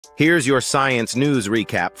Here's your science news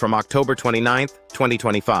recap from October 29th,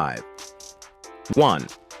 2025. 1.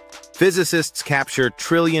 Physicists capture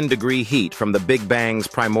trillion-degree heat from the Big Bang's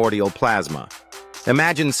primordial plasma.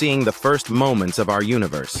 Imagine seeing the first moments of our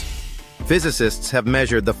universe. Physicists have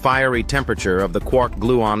measured the fiery temperature of the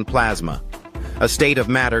quark-gluon plasma, a state of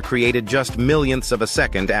matter created just millionths of a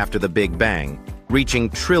second after the Big Bang, reaching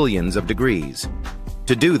trillions of degrees.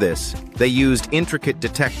 To do this, they used intricate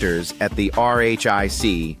detectors at the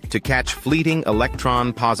RHIC to catch fleeting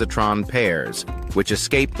electron-positron pairs, which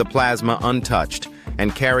escape the plasma untouched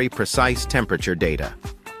and carry precise temperature data.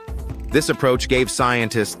 This approach gave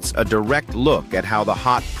scientists a direct look at how the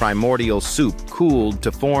hot primordial soup cooled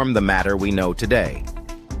to form the matter we know today.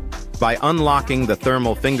 By unlocking the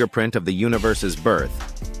thermal fingerprint of the universe's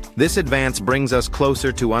birth, this advance brings us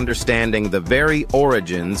closer to understanding the very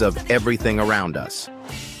origins of everything around us.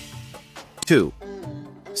 2.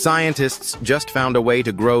 Scientists just found a way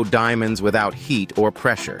to grow diamonds without heat or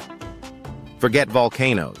pressure. Forget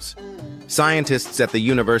volcanoes. Scientists at the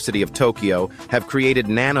University of Tokyo have created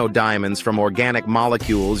nanodiamonds from organic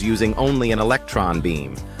molecules using only an electron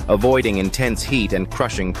beam, avoiding intense heat and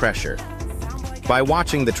crushing pressure. By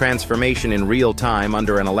watching the transformation in real time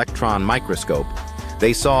under an electron microscope,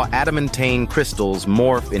 they saw adamantane crystals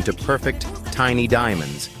morph into perfect, tiny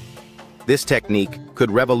diamonds. This technique could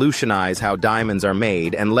revolutionize how diamonds are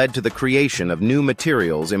made and led to the creation of new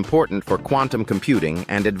materials important for quantum computing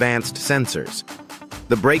and advanced sensors.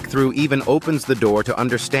 The breakthrough even opens the door to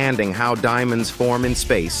understanding how diamonds form in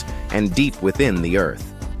space and deep within the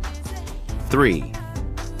Earth. 3.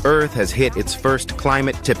 Earth has hit its first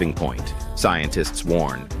climate tipping point, scientists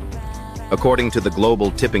warn. According to the Global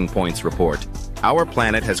Tipping Points report, our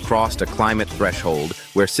planet has crossed a climate threshold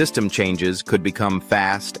where system changes could become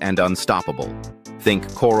fast and unstoppable.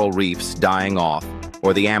 Think coral reefs dying off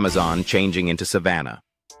or the Amazon changing into savanna.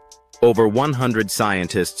 Over 100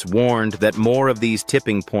 scientists warned that more of these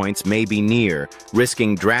tipping points may be near,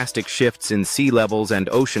 risking drastic shifts in sea levels and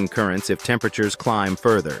ocean currents if temperatures climb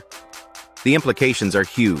further. The implications are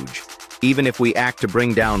huge. Even if we act to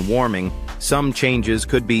bring down warming, some changes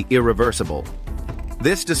could be irreversible.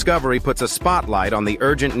 This discovery puts a spotlight on the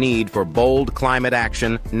urgent need for bold climate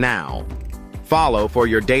action now. Follow for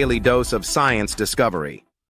your daily dose of science discovery.